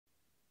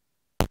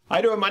How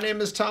you doing? My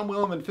name is Tom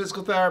Willeman,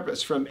 physical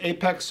therapist from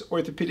Apex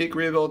Orthopedic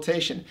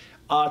Rehabilitation.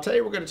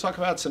 Today we're going to talk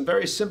about some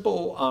very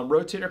simple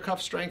rotator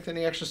cuff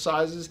strengthening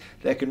exercises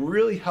that can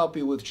really help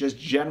you with just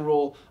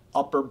general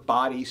upper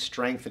body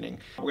strengthening.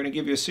 We're going to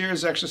give you a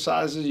series of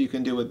exercises you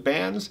can do with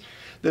bands.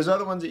 There's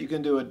other ones that you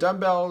can do with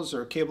dumbbells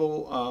or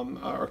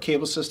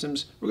cable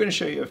systems. We're going to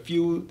show you a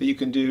few that you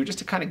can do just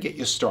to kind of get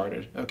you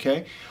started,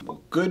 okay?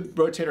 Good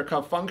rotator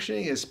cuff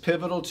functioning is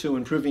pivotal to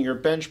improving your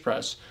bench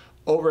press,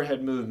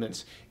 overhead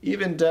movements,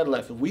 even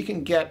deadlift. If we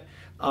can get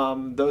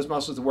those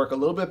muscles to work a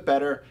little bit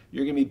better,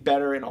 you're going to be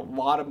better in a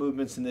lot of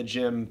movements in the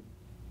gym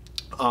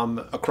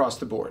across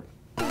the board.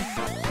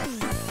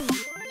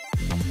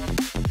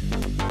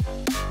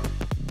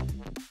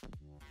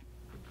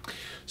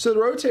 So the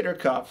rotator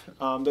cuff,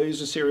 they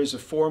use a series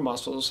of 4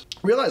 muscles.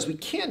 Realize we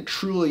can't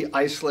truly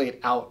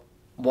isolate out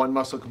one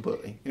muscle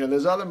completely. You know,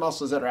 there's other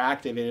muscles that are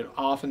activated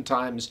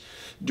oftentimes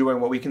during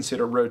what we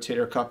consider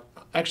rotator cuff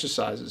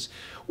exercises.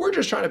 We're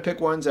just trying to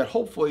pick ones that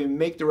hopefully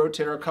make the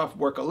rotator cuff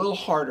work a little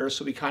harder,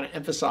 so we kind of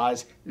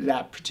emphasize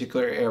that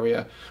particular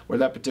area or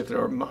that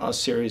particular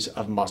series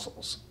of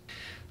muscles.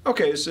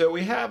 Okay, so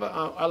we have,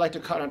 I like to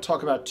kind of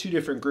talk about 2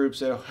 different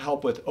groups that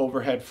help with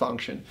overhead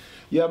function.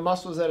 You have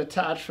muscles that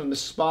attach from the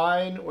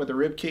spine or the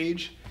rib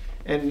cage,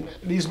 and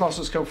these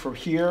muscles come from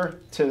here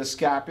to the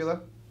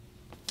scapula.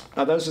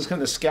 Those are kind of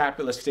the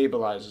scapula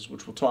stabilizers,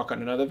 which we'll talk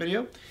on another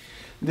video.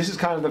 This is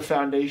kind of the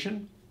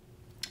foundation.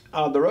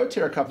 The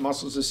rotator cuff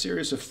muscle is a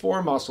series of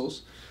 4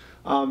 muscles,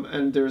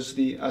 and there's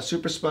the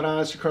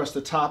supraspinatus across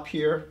the top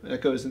here.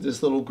 It goes into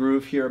this little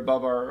groove here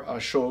above our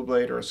shoulder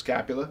blade or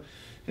scapula.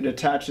 It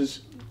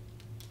attaches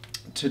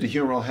to the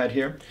humeral head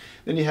here.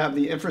 Then you have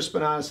the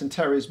infraspinatus and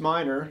teres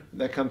minor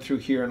that come through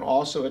here and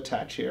also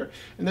attach here.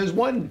 And there's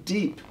one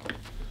deep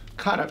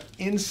kind of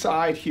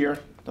inside here.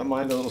 Don't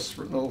mind the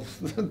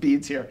little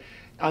beads here.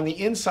 On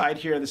the inside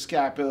here of the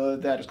scapula,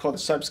 that is called the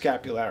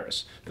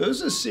subscapularis.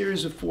 Those are a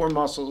series of 4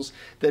 muscles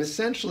that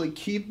essentially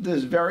keep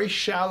this very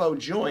shallow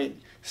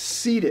joint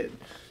seated.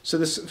 So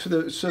this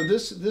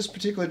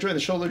particular joint, the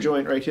shoulder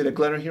joint right here, the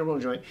glenohumeral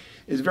joint,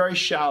 is very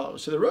shallow.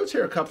 So the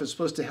rotator cuff is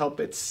supposed to help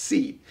it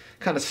seat,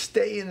 kind of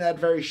stay in that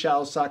very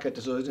shallow socket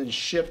so it doesn't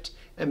shift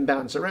and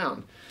bounce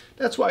around.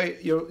 That's why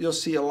you'll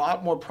see a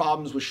lot more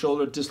problems with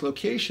shoulder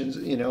dislocations,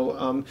 you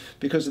know,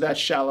 because of that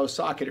shallow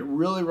socket. It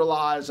really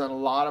relies on a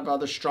lot of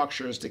other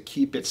structures to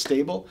keep it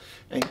stable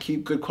and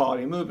keep good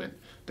quality movement.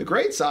 The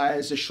great side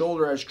is the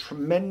shoulder has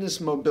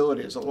tremendous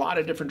mobility. There's a lot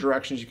of different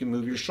directions you can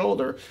move your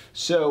shoulder,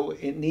 so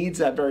it needs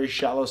that very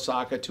shallow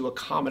socket to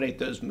accommodate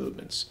those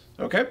movements,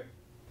 okay?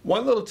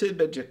 One little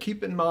tidbit to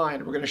keep in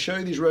mind, we're going to show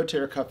you these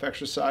rotator cuff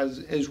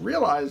exercises, is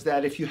realize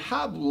that if you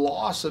have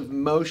loss of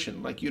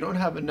motion, like you don't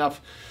have enough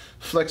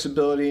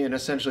flexibility and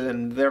essentially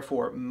then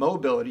therefore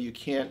mobility, you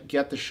can't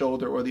get the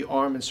shoulder or the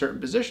arm in certain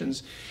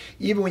positions,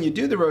 even when you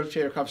do the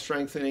rotator cuff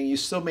strengthening, you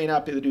still may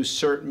not be able to do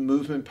certain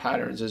movement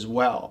patterns as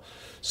well.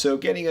 So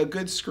getting a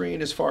good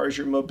screen as far as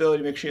your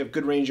mobility, make sure you have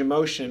good range of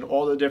motion in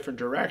all the different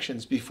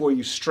directions before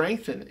you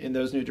strengthen in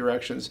those new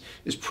directions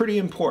is pretty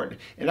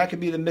important. And that could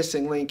be the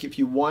missing link if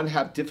you, one,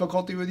 have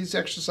difficulty with these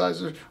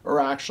exercises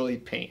or actually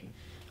pain.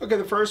 Okay,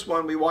 the first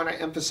one we want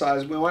to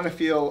emphasize, we want to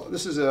feel,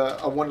 this is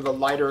one of the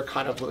lighter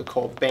kind of what we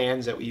call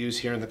bands that we use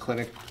here in the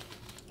clinic.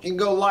 You can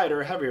go lighter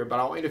or heavier, but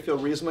I want you to feel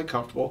reasonably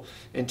comfortable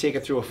and take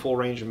it through a full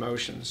range of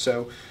motion.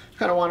 So you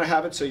kind of want to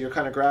have it so you're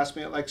kind of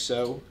grasping it like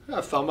so,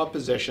 a thumb up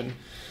position.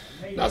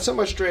 Not so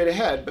much straight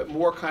ahead, but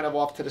more kind of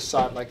off to the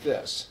side like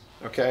this,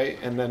 okay,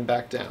 and then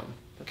back down.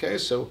 Okay,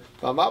 so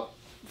thumb up,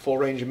 full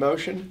range of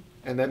motion,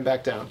 and then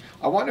back down.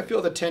 I want to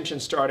feel the tension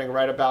starting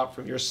right about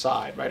from your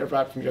side, right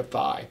about from your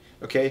thigh,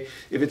 okay?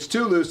 If it's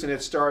too loose and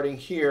it's starting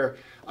here,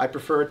 I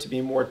prefer it to be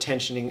more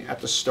tensioning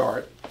at the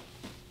start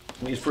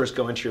when you first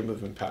go into your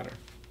movement pattern.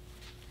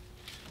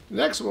 The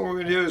next one we're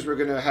going to do is we're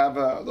going to have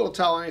a little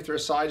towel underneath your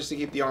side just to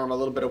keep the arm a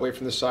little bit away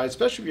from the side,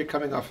 especially if you're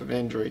coming off of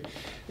injury.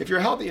 If you're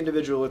a healthy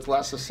individual, it's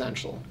less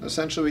essential.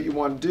 Essentially what you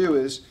want to do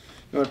is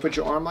you want to put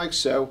your arm like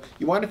so.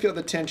 You want to feel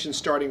the tension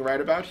starting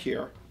right about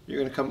here. You're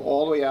going to come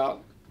all the way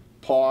out,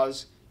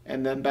 pause,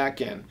 and then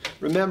back in.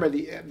 Remember,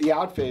 the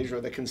out phase,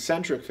 or the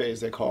concentric phase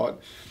they call it,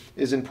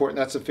 is important.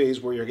 That's a phase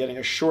where you're getting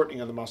a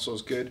shortening of the muscle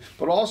is good.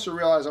 But also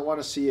realize I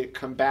want to see it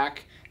come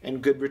back and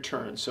good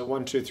return. So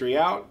 1, 2, 3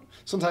 out.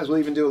 Sometimes we'll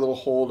even do a little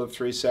hold of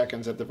 3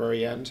 seconds at the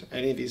very end,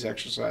 any of these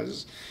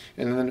exercises.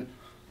 And then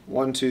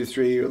 1, 2,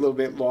 3, a little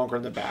bit longer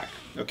in the back,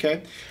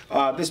 okay?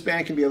 This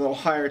band can be a little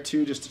higher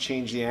too, just to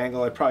change the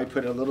angle. I'd probably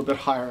put it a little bit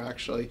higher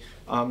actually,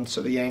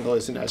 so the angle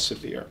isn't as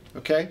severe,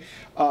 okay?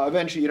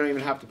 Eventually you don't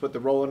even have to put the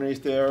roll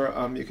underneath there.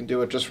 You can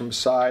do it just from the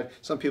side.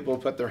 Some people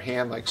will put their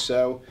hand like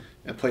so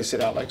and place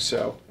it out like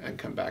so and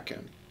come back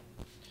in.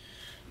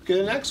 Okay,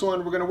 the next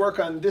one, we're going to work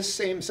on this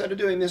same, instead of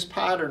doing this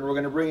pattern, we're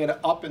going to bring it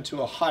up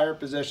into a higher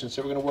position.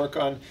 So we're going to work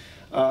on,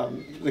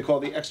 they call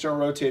the external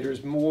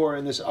rotators, more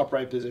in this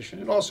upright position.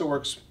 It also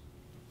works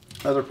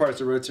other parts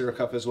of the rotator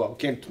cuff as well.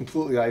 Can't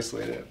completely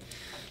isolate it.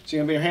 So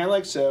you're going to bring your hand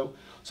like so,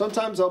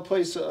 Sometimes I'll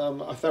place a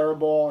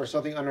TheraBall or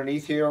something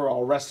underneath here, or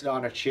I'll rest it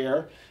on a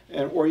chair,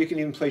 or you can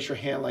even place your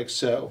hand like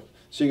so.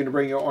 So you're going to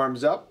bring your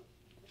arms up,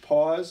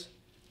 pause,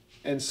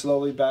 and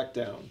slowly back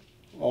down.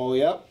 All the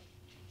way up,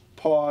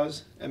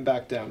 pause, and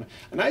back down.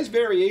 A nice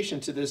variation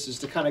to this is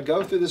to kind of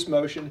go through this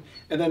motion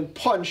and then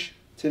punch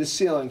to the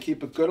ceiling.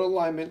 Keep a good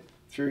alignment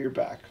through your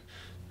back.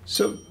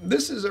 So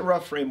this is a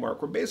rough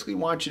framework. We basically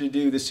want you to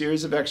do the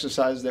series of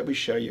exercises that we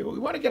show you. We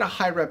want to get a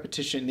high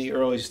repetition in the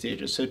early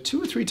stages. So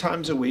 2 or 3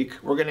 times a week,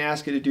 we're going to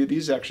ask you to do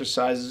these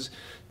exercises,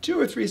 2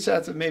 or 3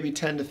 sets of maybe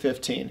 10 to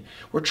 15.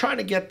 We're trying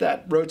to get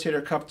that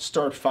rotator cuff to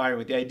start firing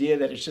with the idea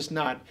that it's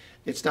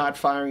not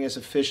firing as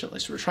efficiently.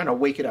 So we're trying to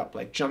wake it up,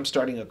 like jump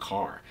starting a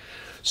car.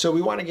 So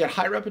we want to get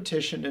high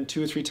repetition and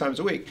 2 or 3 times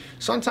a week.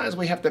 Sometimes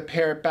we have to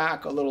pare it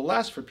back a little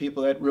less for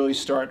people that really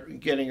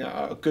start getting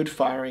a good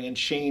firing and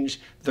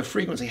change the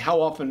frequency, how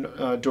often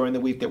during the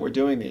week that we're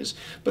doing these.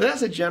 But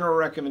that's a general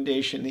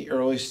recommendation in the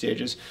early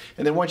stages.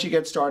 And then once you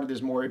get started,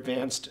 there's more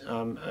advanced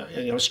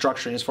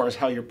structuring as far as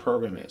how your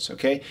program is,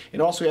 okay?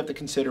 And also we have to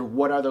consider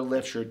what other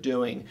lifts you're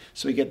doing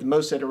so we get the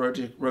most out of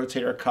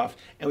rotator cuff,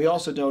 and we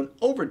also don't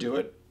overdo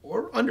it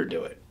or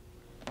underdo it.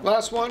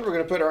 Last one, we're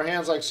going to put our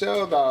hands like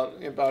so,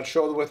 about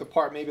shoulder width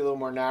apart, maybe a little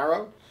more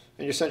narrow.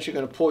 And you're essentially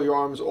going to pull your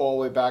arms all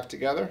the way back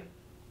together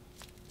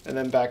and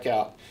then back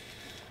out.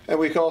 And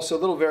we can also, a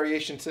little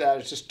variation to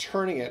that is just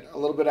turning it a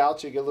little bit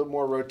out so you get a little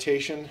more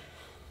rotation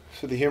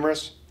for the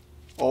humerus,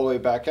 all the way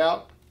back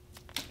out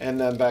and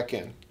then back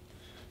in.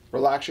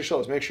 Relax your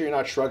shoulders. Make sure you're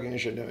not shrugging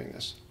as you're doing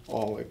this.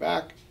 All the way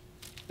back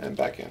and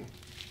back in.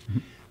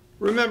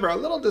 Remember, a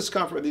little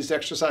discomfort with these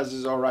exercises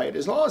is all right.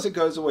 As long as it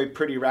goes away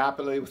pretty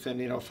rapidly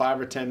within 5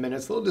 or 10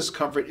 minutes, a little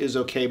discomfort is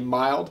okay,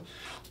 mild.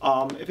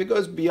 If it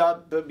goes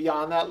beyond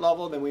that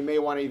level, then we may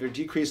want to either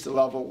decrease the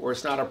level or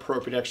it's not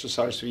appropriate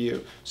exercise for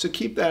you. So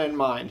keep that in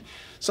mind.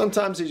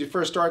 Sometimes as you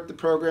first start the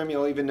program,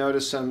 you'll even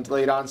notice some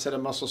delayed onset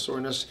of muscle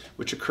soreness,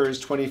 which occurs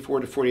 24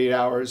 to 48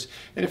 hours.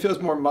 And it feels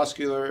more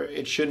muscular.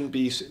 It shouldn't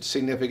be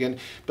significant,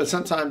 but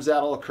sometimes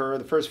that'll occur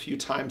the first few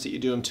times that you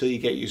do them until you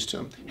get used to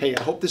them. Hey,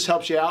 I hope this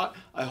helps you out.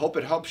 I hope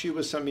it helps you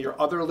with some of your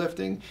other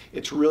lifting.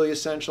 It's really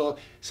essential.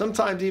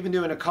 Sometimes even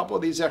doing a couple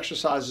of these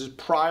exercises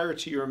prior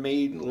to your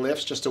main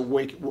lifts, just to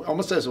wake,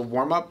 almost as a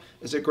warm-up,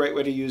 is a great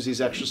way to use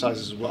these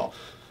exercises as well.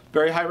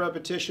 Very high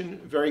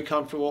repetition, very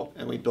comfortable,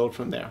 and we build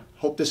from there.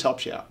 Hope this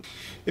helps you out.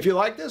 If you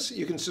like this,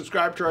 you can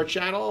subscribe to our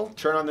channel,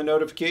 turn on the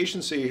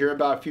notifications so you hear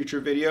about future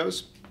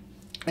videos,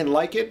 and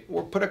like it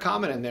or put a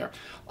comment in there.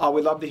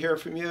 We'd love to hear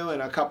from you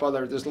and a couple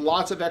other. There's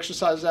lots of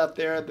exercises out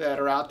there that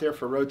are out there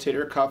for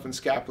rotator cuff and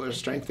scapular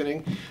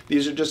strengthening.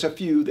 These are just a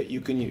few that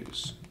you can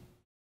use.